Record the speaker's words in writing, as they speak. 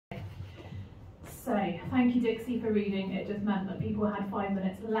So, thank you Dixie for reading. It just meant that people had 5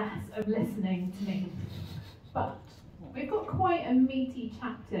 minutes less of listening to me. But we've got quite a meaty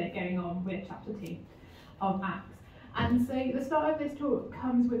chapter going on with chapter 2 of Acts. And so the start of this talk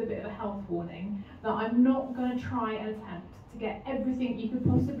comes with a bit of a health warning that I'm not going to try and attempt to get everything you could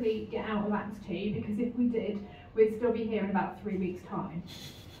possibly get out of Acts 2, because if we did, we'd still be here in about 3 weeks' time.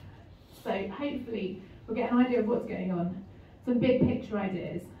 So hopefully we'll get an idea of what's going on, some big picture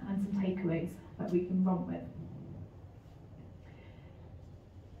ideas and some takeaways that we can run with.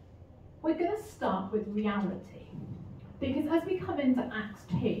 We're going to start with reality, because as we come into Acts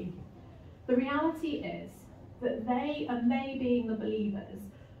 2, the reality is that they, and they being the believers,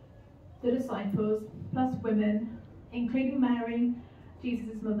 the disciples, plus women, including Mary,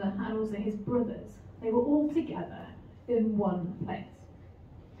 Jesus' mother, and also his brothers, they were all together in one place.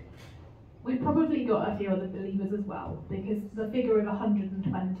 We've probably got a few other believers as well, because the figure of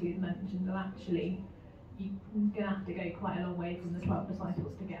 120 is mentioned, and actually you're going to have to go quite a long way from the 12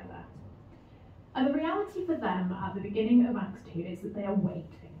 disciples together. And the reality for them at the beginning of Acts 2 is that they are waiting.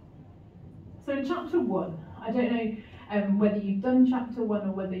 So in chapter 1, I don't know whether you've done chapter 1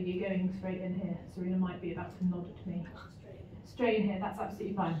 or whether you're going straight in here. Serena might be about to nod at me. Straight in here, that's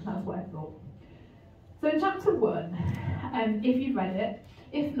absolutely fine. That's what I thought. So in chapter 1, if you've read it,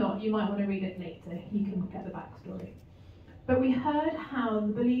 if not, you might want to read it later. You can get the backstory. But we heard how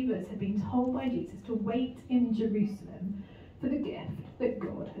the believers had been told by Jesus to wait in Jerusalem for the gift that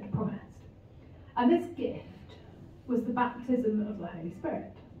God had promised. And this gift was the baptism of the Holy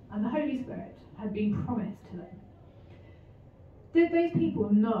Spirit. And the Holy Spirit had been promised to them. Did those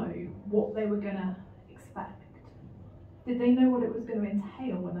people know what they were going to expect? Did they know what it was going to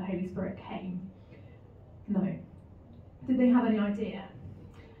entail when the Holy Spirit came? No. Did they have any idea?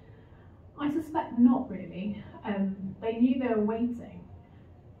 I suspect not really. They knew they were waiting.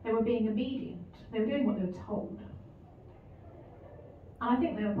 They were being obedient. They were doing what they were told. And I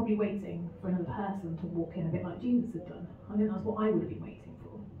think they were probably waiting for another person to walk in a bit like Jesus had done. I think that's what I would have been waiting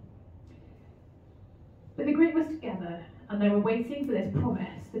for. But the group was together and they were waiting for this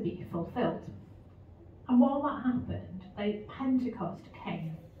promise to be fulfilled. And while that happened, Pentecost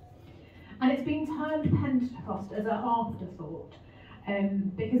came. And it's been termed Pentecost as an afterthought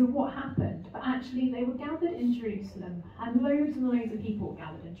because of what happened. But actually they were gathered in Jerusalem, and loads of people were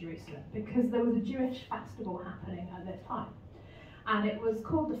gathered in Jerusalem because there was a Jewish festival happening at this time. And it was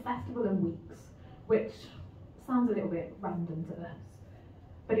called the Festival of Weeks, which sounds a little bit random to us.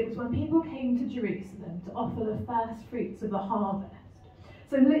 But it was when people came to Jerusalem to offer the first fruits of the harvest.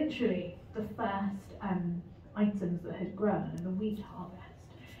 So literally the first items that had grown in the wheat harvest.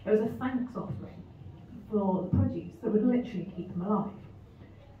 It was a thanks offering for the produce that would literally keep them alive.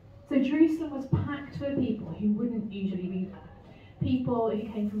 So Jerusalem was packed with people who wouldn't usually be there. People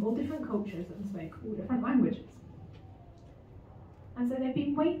who came from all different cultures and spoke all different languages. And so they've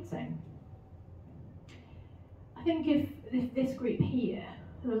been waiting. I think if this group here,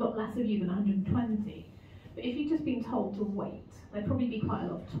 there's a lot less of you than 120, but if you've just been told to wait, there'd probably be quite a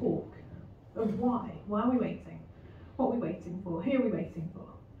lot of talk of why. Why are we waiting? What are we waiting for? Who are we waiting for?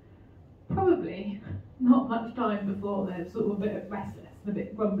 Probably not much time before they're sort of a bit restless and a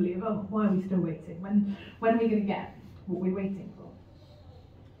bit grumbly of, oh, why are we still waiting? When are we going to get what we're waiting for?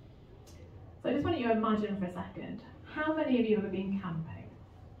 So I just want you to imagine for a second, how many of you have been camping?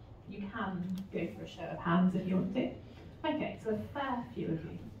 You can go for a show of hands if you want to. Okay, so a fair few of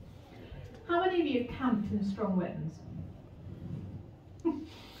you. How many of you have camped in strong winds?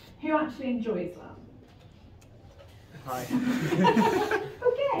 Who actually enjoys that? Hi.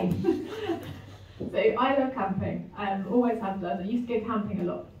 Okay. So I love camping. Always have done. I used to go camping a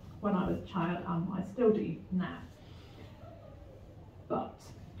lot when I was a child, and I still do now. But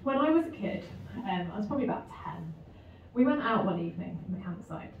when I was a kid, I was probably about 10, we went out one evening from the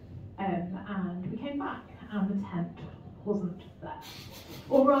campsite, and we came back, and the tent wasn't there.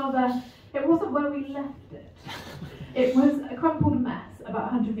 Or rather, it wasn't where we left it. It was a crumpled mess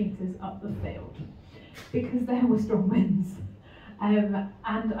about 100 metres up the field, because there were strong winds. And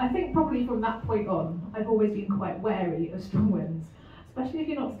I think probably from that point on, I've always been quite wary of strong winds, especially if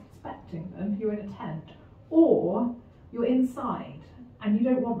you're not expecting them, you're in a tent, or you're inside and you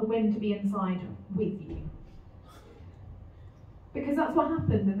don't want the wind to be inside with you. Because that's what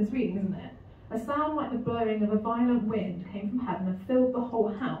happened in this reading, isn't it? A sound like the blowing of a violent wind came from heaven and filled the whole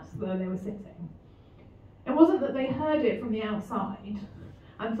house where they were sitting. It wasn't that they heard it from the outside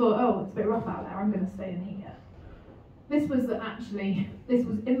and thought, oh, it's a bit rough out there, I'm going to stay in here. This was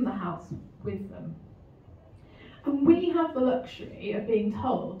in the house with them. And we have the luxury of being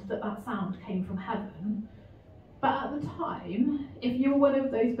told that that sound came from heaven, But at the time, if you were one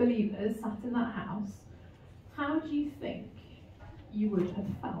of those believers sat in that house, how do you think you would have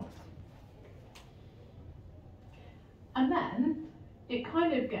felt? And then it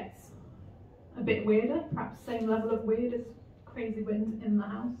kind of gets a bit weirder, perhaps same level of weird as crazy winds in the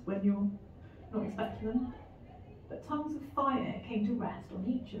house when you're not expecting them. But tongues of fire came to rest on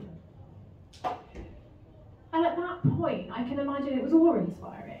each of them. And at that point, I can imagine it was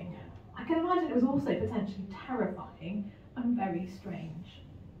awe-inspiring. I can imagine it was also potentially terrifying and very strange.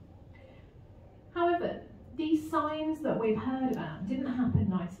 However, these signs that we've heard about didn't happen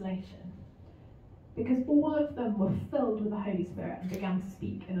in isolation, because all of them were filled with the Holy Spirit and began to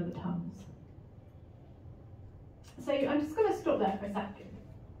speak in other tongues. So I'm just going to stop there for a second.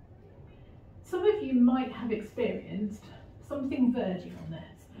 Some of you might have experienced something verging on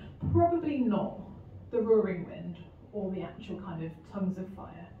this, probably not the roaring wind or the actual kind of tongues of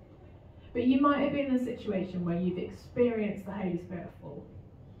fire. But you might have been in a situation where you've experienced the Holy Spirit fall.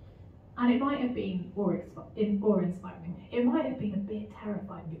 And it might have been awe-inspiring. It might have been a bit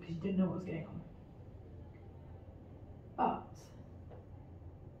terrifying because you didn't know what was going on. But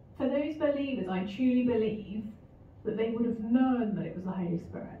for those believers, I truly believe that they would have known that it was the Holy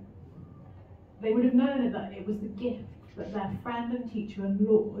Spirit. They would have known that it was the gift that their friend and teacher and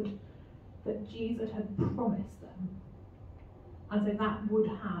Lord, that Jesus had promised them. And so that would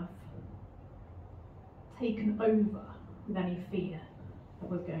have taken over with any fear that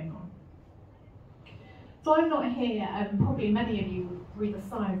was going on. So I'm not here, probably many of you would breathe a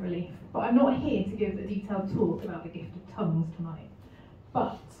sigh of relief, but I'm not here to give a detailed talk about the gift of tongues tonight.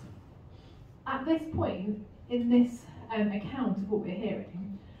 But at this point, in this account of what we're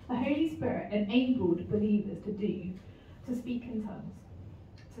hearing, the Holy Spirit enabled believers to speak in tongues,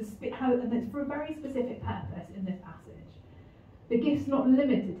 and it's for a very specific purpose in this passage. The gift's not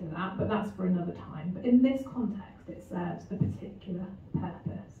limited to that, but that's for another time. But in this context, it serves a particular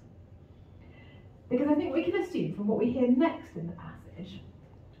purpose. Because I think we can assume from what we hear next in the passage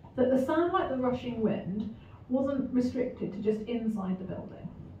that the sound like the rushing wind wasn't restricted to just inside the building.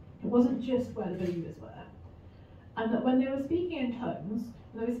 It wasn't just where the believers were. And that when they were speaking in tongues,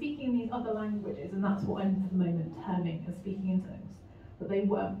 they were speaking in these other languages, and that's what I'm at the moment terming as speaking in tongues, that they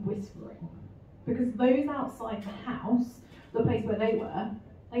weren't whispering. Because those outside the house, the place where they were,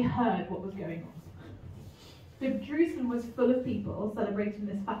 they heard what was going on. So Jerusalem was full of people celebrating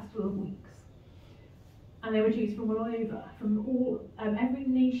this festival of weeks. And they were Jews from all over, from every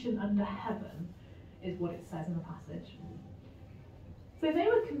nation under heaven, is what it says in the passage. So they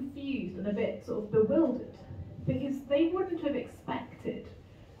were confused and a bit sort of bewildered, because they wouldn't have expected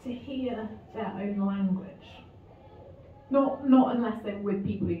to hear their own language. Not unless they were with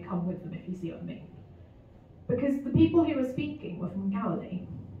people who'd come with them, if you see what I mean. Because the people who were speaking were from Galilee,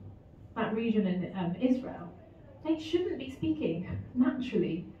 that region in Israel. They shouldn't be speaking,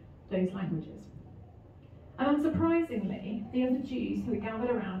 naturally, those languages. And unsurprisingly, the other Jews who were gathered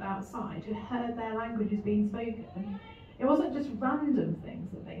around outside, who heard their languages being spoken, it wasn't just random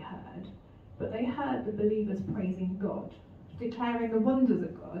things that they heard, but they heard the believers praising God, declaring the wonders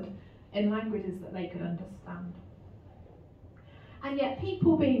of God in languages that they could understand. And yet,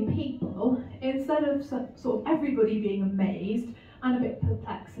 people being people, instead of sort of everybody being amazed and a bit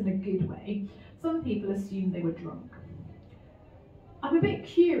perplexed in a good way, some people assumed they were drunk. I'm a bit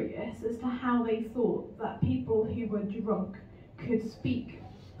curious as to how they thought that people who were drunk could speak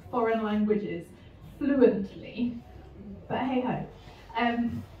foreign languages fluently, but hey ho,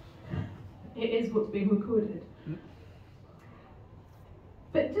 it is what's being recorded.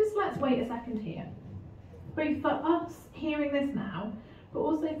 But just let's wait a second here, both for us hearing this now, but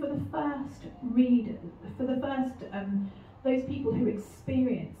also for the first readers, those people who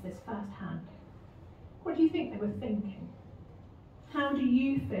experienced this firsthand. What do you think they were thinking? How do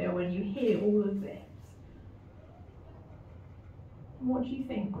you feel when you hear all of this? What do you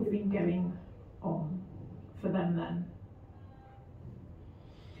think would have been going on for them then?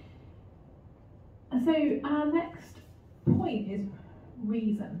 And so our next point is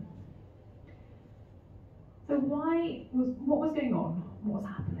reason. So what was going on? What was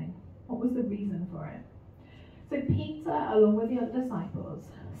happening? What was the reason for it? So Peter, along with the other disciples,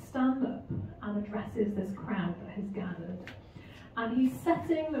 stand up and addresses this crowd that has gathered. And he's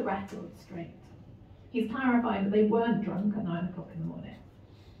setting the record straight. He's clarifying that they weren't drunk at 9 o'clock in the morning.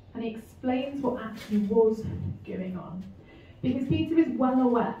 And he explains what actually was going on. Because Peter is well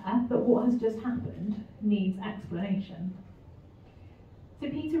aware that what has just happened needs explanation. So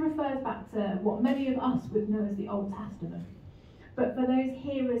Peter refers back to what many of us would know as the Old Testament. But for those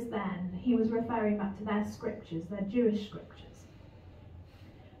hearers then, he was referring back to their scriptures, their Jewish scriptures.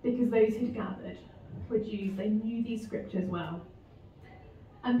 Because those who'd gathered were Jews, they knew these scriptures well.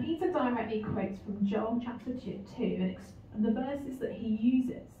 And Peter directly quotes from Joel chapter 2, and the verses that he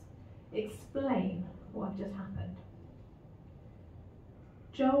uses explain what had just happened.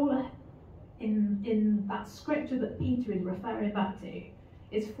 Joel, in that scripture that Peter is referring back to,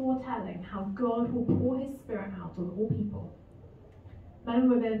 is foretelling how God will pour his Spirit out on all people. Men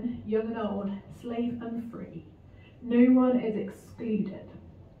and women, young and old, slave and free. No one is excluded.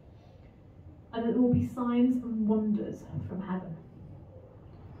 And there will be signs and wonders from heaven.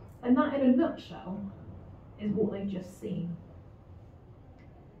 And that, in a nutshell, is what they've just seen.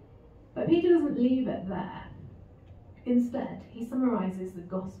 But Peter doesn't leave it there. Instead, he summarises the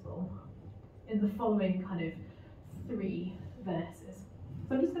gospel in the following kind of 3 verses.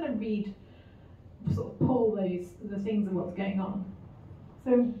 So I'm just going to read, sort of pull the things of what's going on.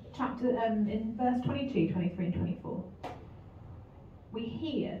 So in verse 22, 23 and 24, we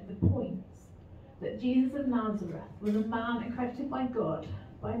hear the points that Jesus of Nazareth was a man accredited by God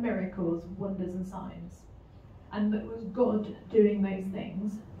by miracles, wonders and signs, and that was God doing those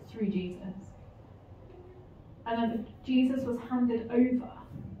things through Jesus. And then Jesus was handed over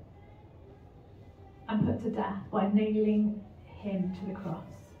and put to death by nailing him to the cross.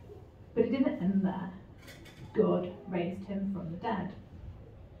 But it didn't end there. God raised him from the dead.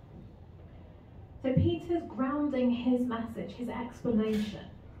 So Peter's grounding his message, his explanation,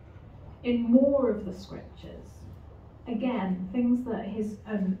 in more of the scriptures. Again, things that his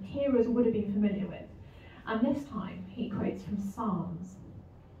hearers would have been familiar with. And this time he quotes from Psalms.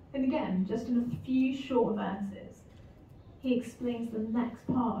 And again, just in a few short verses, he explains the next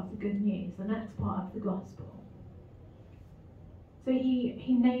part of the good news, the next part of the gospel. So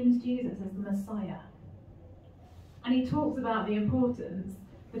he names Jesus as the Messiah. And he talks about the importance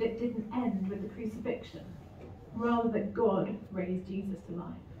that it didn't end with the crucifixion, rather that God raised Jesus to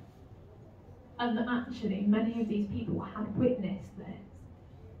life. And that actually many of these people had witnessed this.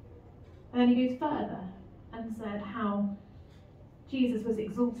 And then he goes further and said how Jesus was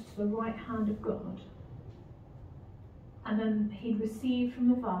exalted to the right hand of God. And then he'd received from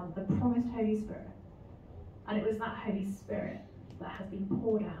the Father the promised Holy Spirit. And it was that Holy Spirit that has been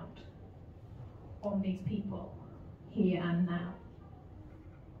poured out on these people here and now.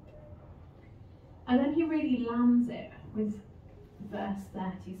 And then he really lands it with verse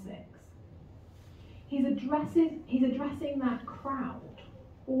 36. He's addressing that crowd,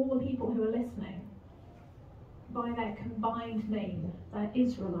 all the people who are listening, by their combined name. They're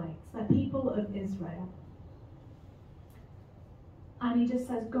Israelites, they're people of Israel. And he just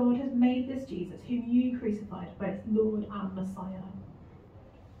says, God has made this Jesus, whom you crucified, both Lord and Messiah.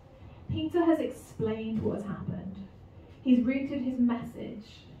 Peter has explained what has happened. He's rooted his message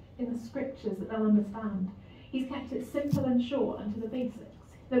in the scriptures that they'll understand. He's kept it simple and short and to the basics.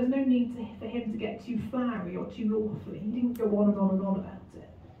 There was no need for him to get too flowery or too lawfully. He didn't go on and on and on about it.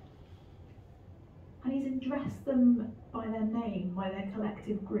 And he's addressed them by their name, by their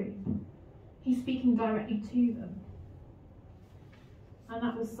collective group. He's speaking directly to them. And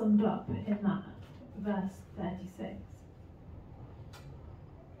that was summed up in that verse 36.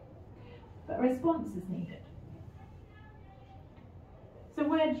 But a response is needed. So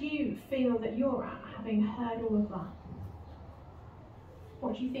where do you feel that you're at, having heard all of that?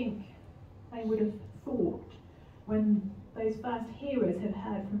 What do you think they would have thought when those first hearers had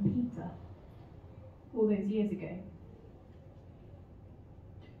heard from Peter all those years ago?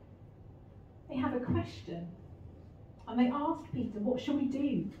 They have a question. And they asked Peter, what shall we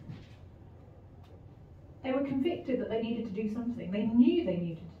do? They were convicted that they needed to do something. They knew they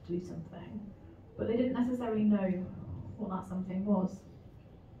needed to do something, but they didn't necessarily know what that something was.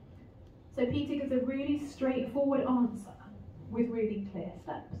 So Peter gives a really straightforward answer with really clear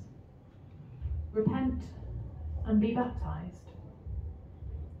steps. Repent and be baptized.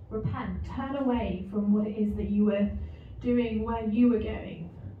 Repent, turn away from what it is that you were doing, where you were going,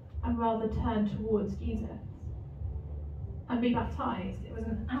 and rather turn towards Jesus. And be baptized. It was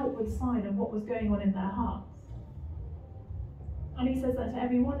an outward sign of what was going on in their hearts. And he says that to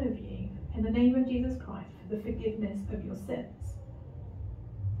every one of you, in the name of Jesus Christ, for the forgiveness of your sins.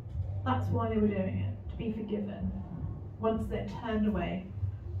 That's why they were doing it, to be forgiven, once they'd turned away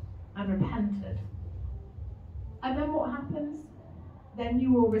and repented. And then what happens? Then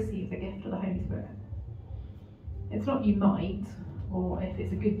you will receive the gift of the Holy Spirit. It's not you might, or if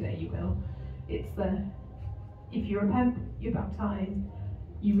it's a good day you will. It's if you repent, you're baptized,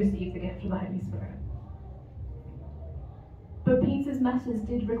 you receive the gift of the Holy Spirit. But Peter's message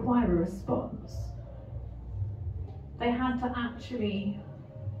did require a response. They had to actually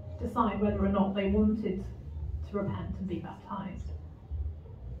decide whether or not they wanted to repent and be baptized.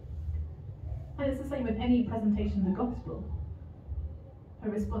 And it's the same with any presentation of the gospel. A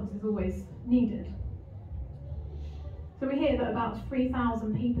response is always needed. So we hear that about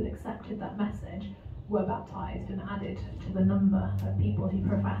 3,000 people accepted that message, were baptised and added to the number of people who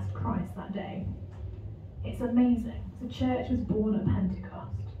professed Christ that day. It's amazing. The church was born at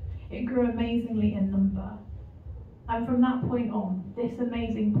Pentecost. It grew amazingly in number. And from that point on, this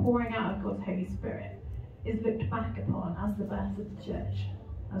amazing pouring out of God's Holy Spirit is looked back upon as the birth of the church,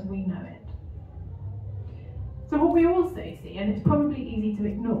 as we know it. So what we also see, and it's probably easy to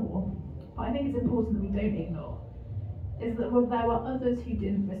ignore, but I think it's important that we don't ignore, is that there were others who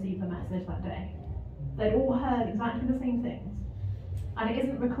didn't receive the message that day. They'd all heard exactly the same things. And it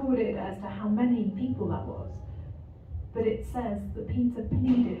isn't recorded as to how many people that was, but it says that Peter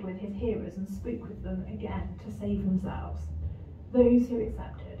pleaded with his hearers and spoke with them again to save themselves, those who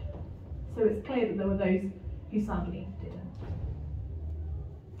accepted. So it's clear that there were those who sadly didn't.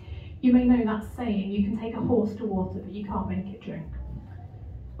 You may know that saying, you can take a horse to water, but you can't make it drink.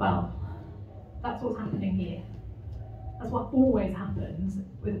 Well, that's what's happening here. That's what always happens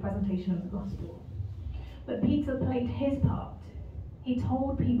with the presentation of the gospel. But Peter played his part. He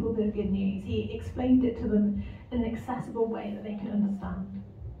told people the good news. He explained it to them in an accessible way that they could understand.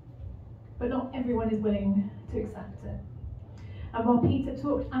 But not everyone is willing to accept it. And while Peter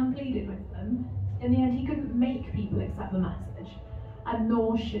talked and pleaded with them, in the end he couldn't make people accept the message, and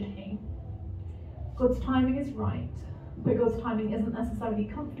nor should he. God's timing is right, but God's timing isn't necessarily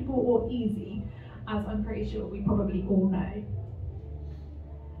comfortable or easy, as I'm pretty sure we probably all know.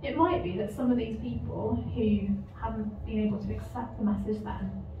 It might be that some of these people who hadn't been able to accept the message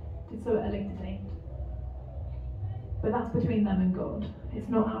then did so at a later date. But that's between them and God. It's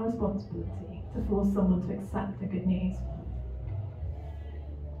not our responsibility to force someone to accept the good news.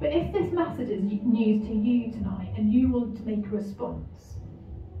 But if this message is news to you tonight and you want to make a response,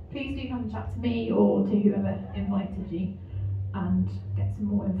 please do come and chat to me or to whoever invited you and get some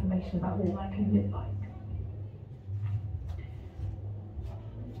more information about what that can look like.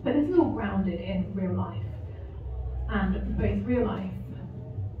 But this is all grounded in real life, and both real life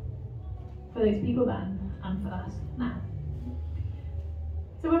for those people then and for us now.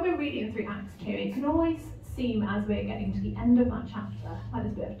 So when we're reading through Acts 2, it can always seem as we're getting to the end of that chapter like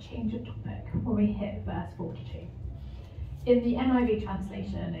there's a bit of a change of topic when we hit verse 42. In the NIV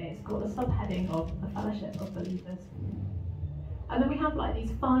translation, it's got the subheading of the fellowship of believers. And then we have like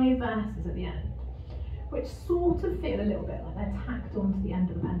these 5 verses at the end, which sort of feel a little bit like they're tacked onto the end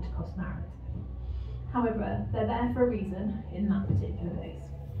of the Pentecost narrative. However, they're there for a reason in that particular place.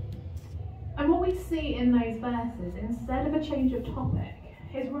 And what we see in those verses, instead of a change of topic,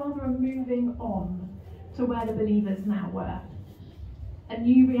 is rather a moving on to where the believers now were. A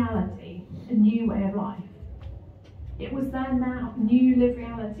new reality, a new way of life. It was their now new lived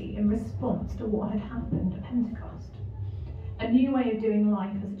reality in response to what had happened at Pentecost. A new way of doing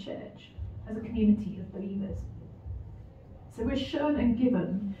life as a church, as a community of believers. So we're shown and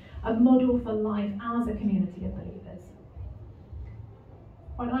given a model for life as a community of believers.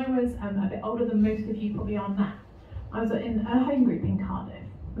 When I was a bit older than most of you probably are now, I was in a home group in Cardiff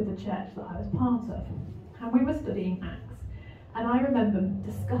with a church that I was part of, and we were studying Acts, and I remember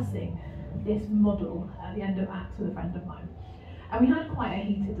discussing this model at the end of Acts with a friend of mine, and we had quite a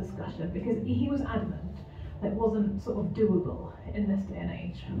heated discussion because he was adamant that it wasn't sort of doable in this day and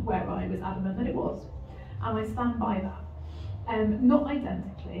age, where I was adamant that it was, and I stand by that. Not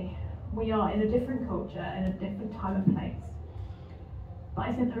identically, we are in a different culture, in a different time and place, but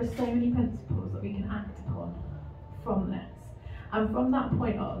I think there are so many principles that we can act upon from this. And from that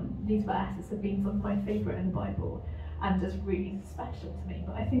point on, these verses have been some of my favourite in the Bible and just really special to me.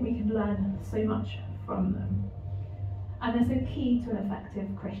 But I think we can learn so much from them. And they're so key to an effective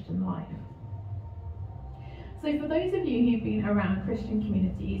Christian life. So for those of you who've been around Christian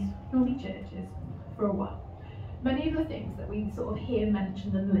communities, normally churches, for a while, many of the things that we sort of hear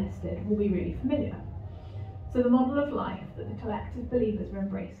mentioned and listed will be really familiar. So the model of life that the collective believers were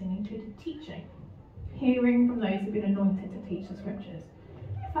embracing included teaching, hearing from those who've been anointed to teach the scriptures,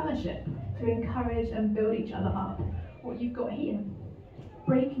 fellowship, to encourage and build each other up, what you've got here,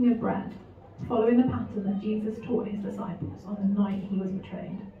 breaking of bread, following the pattern that Jesus taught his disciples on the night he was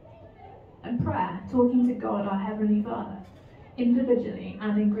betrayed, and prayer, talking to God, our Heavenly Father, individually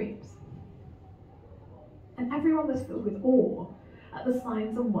and in groups. And everyone was filled with awe at the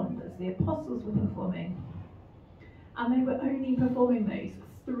signs and wonders the apostles were performing. And they were only performing those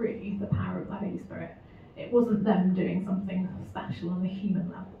through the power of the Holy Spirit. It wasn't them doing something special on a human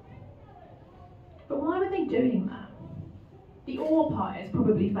level. But why were they doing that? The awe part is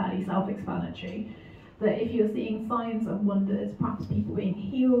probably fairly self-explanatory, that if you're seeing signs and wonders, perhaps people being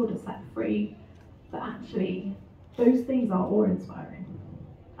healed or set free, that actually those things are awe-inspiring.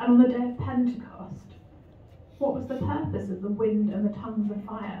 And on the day of Pentecost, what was the purpose of the wind and the tongues of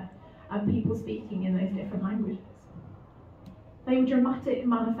fire and people speaking in those different languages? They were dramatic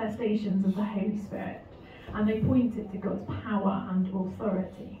manifestations of the Holy Spirit, and they pointed to God's power and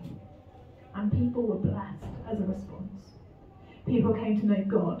authority. And people were blessed as a response. People came to know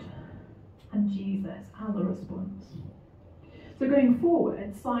God and Jesus as a response. So going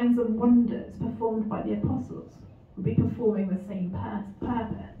forward, signs and wonders performed by the apostles would be performing the same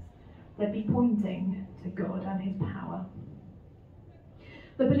purpose. They'd be pointing to God and his power.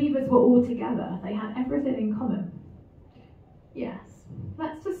 The believers were all together. They had everything in common. Yes,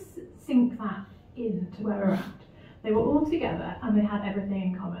 let's just sink that into where we're at. They were all together and they had everything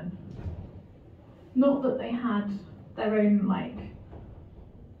in common. Not that they had their own,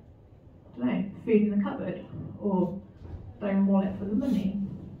 food in the cupboard or their own wallet for the money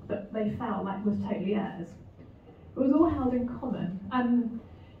that they felt like was totally theirs. It was all held in common, and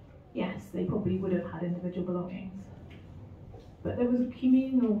yes, they probably would have had individual belongings. But there was a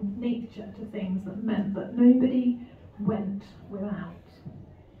communal nature to things that meant that nobody went without.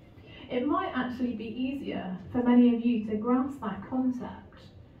 It might actually be easier for many of you to grasp that concept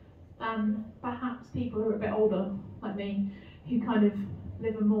than perhaps people who are a bit older, like me, who kind of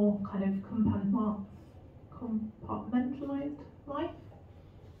live a more kind of compartmentalised life.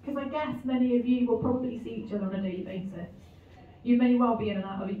 Because I guess many of you will probably see each other on a daily basis. You may well be in and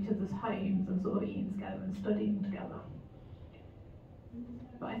out of each other's homes and sort of eating together and studying together.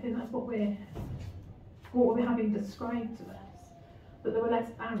 But I think that's what we're having described to us, that there were less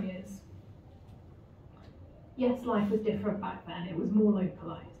barriers. Yes, life was different back then, it was more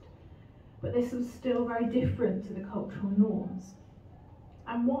localised. But this was still very different to the cultural norms.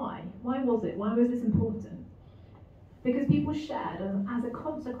 And why? Why was it? Why was this important? Because people shared, and as a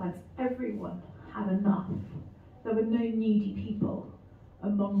consequence, everyone had enough. There were no needy people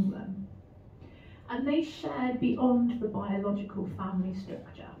among them. And they shared beyond the biological family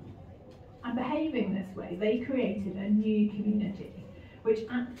structure. And behaving this way, they created a new community, which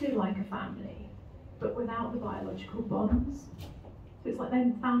acted like a family, but without the biological bonds. So it's like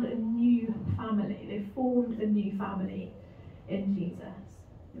they found a new family. They formed a new family in Jesus.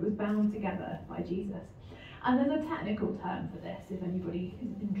 It was bound together by Jesus. And there's a technical term for this, if anybody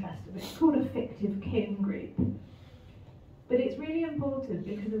is interested. It's called a fictive kin group. But it's really important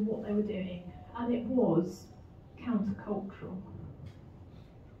because of what they were doing, and it was countercultural.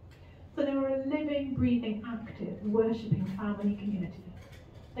 So they were a living, breathing, active, worshipping family community.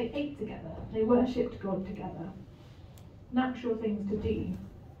 They ate together, they worshipped God together. Natural things to do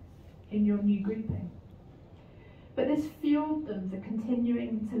in your new grouping. But this fueled them for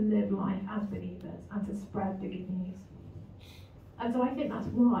continuing to live life as believers and to spread the good news. And so I think that's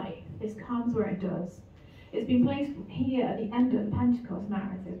why this comes where it does. It's been placed here at the end of the Pentecost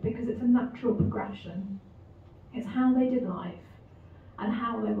narrative because it's a natural progression. It's how they did life and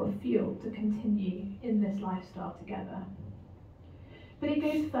how they were fueled to continue in this lifestyle together. But it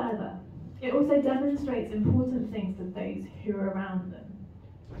goes further. It also demonstrates important things to those who are around them.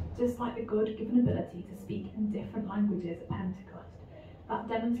 Just like the God-given ability to speak in different languages at Pentecost, that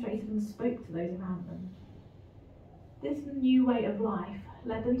demonstrated and spoke to those around them. This new way of life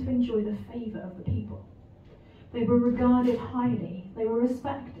led them to enjoy the favour of the people. They were regarded highly, they were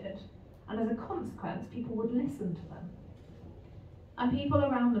respected, and as a consequence, people would listen to them. And people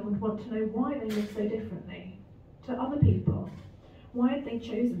around them would want to know why they lived so differently to other people. Why had they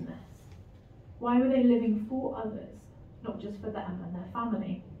chosen this? Why were they living for others, not just for them and their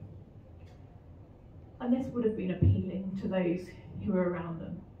family? And this would have been appealing to those who were around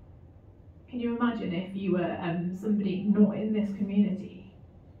them. Can you imagine if you were somebody not in this community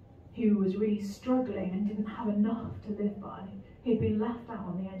who was really struggling and didn't have enough to live by, who'd been left out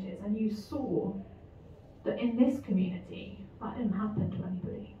on the edges, and you saw that in this community that didn't happen to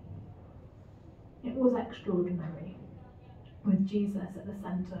anybody. It was extraordinary, with Jesus at the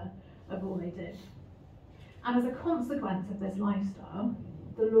centre of all they did. And as a consequence of this lifestyle,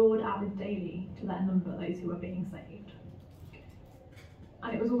 the Lord added daily to their number those who were being saved.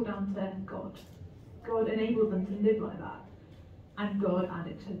 And it was all down to God. God enabled them to live like that, and God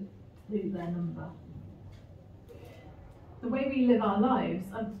added to their number. The way we live our lives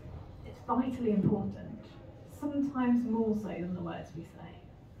is vitally important, sometimes more so than the words we say,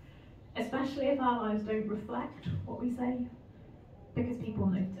 especially if our lives don't reflect what we say, because people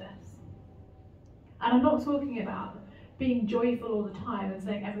notice. And I'm not talking about being joyful all the time and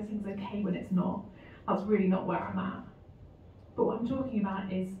saying everything's okay when it's not. That's really not where I'm at. But what I'm talking about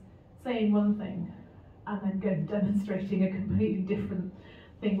is saying one thing and then demonstrating a completely different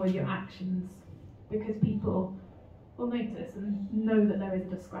thing with your actions. because people will notice and know that there is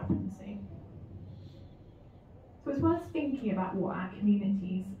a discrepancy. So it's worth thinking about what our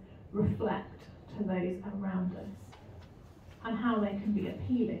communities reflect to those around us and how they can be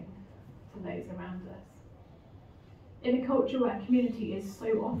appealing to those around us. In a culture where community is so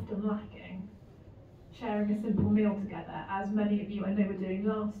often lacking, sharing a simple meal together, as many of you I know were doing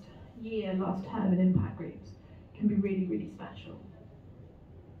last term in impact groups, can be really, really special.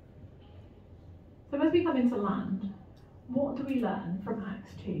 So as we come into land, what do we learn from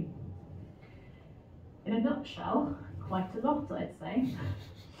Acts 2? In a nutshell, quite a lot, I'd say,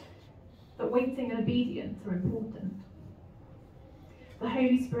 but waiting and obedience are important. The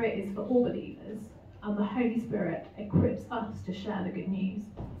Holy Spirit is for all believers, and the Holy Spirit equips us to share the good news.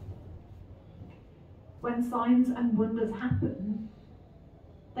 When signs and wonders happen,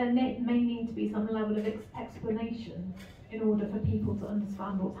 there may need to be some level of explanation in order for people to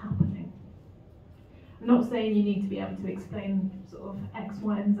understand what's happening. I'm not saying you need to be able to explain sort of X,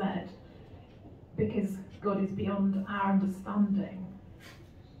 Y, and Z, because God is beyond our understanding.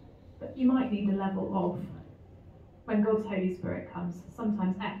 But you might need a level of, when God's Holy Spirit comes,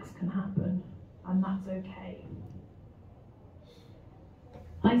 sometimes X can happen, and that's okay.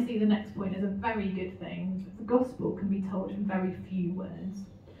 I see the next point as a very good thing. The gospel can be told in very few words.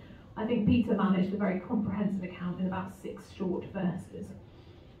 I think Peter managed a very comprehensive account in about 6 short verses.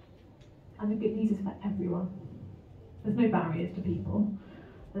 And the good news is for everyone. There's no barriers to people.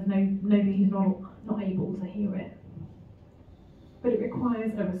 There's nobody who's not able to hear it. But it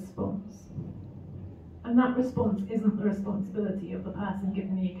requires a response. And that response isn't the responsibility of the person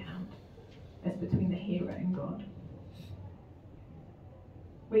giving the account. It's between the hearer and God.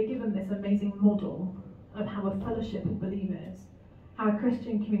 We're given this amazing model of how a fellowship of believers, how a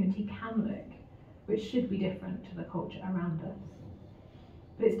Christian community can look, which should be different to the culture around us.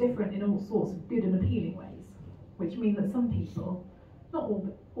 But it's different in all sorts of good and appealing ways, which mean that some people, not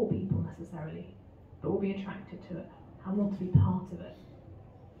all people necessarily, but will be attracted to it and want to be part of it.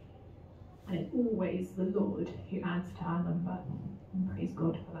 And it's always the Lord who adds to our number, and praise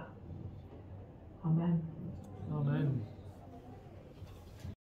God for that. Amen.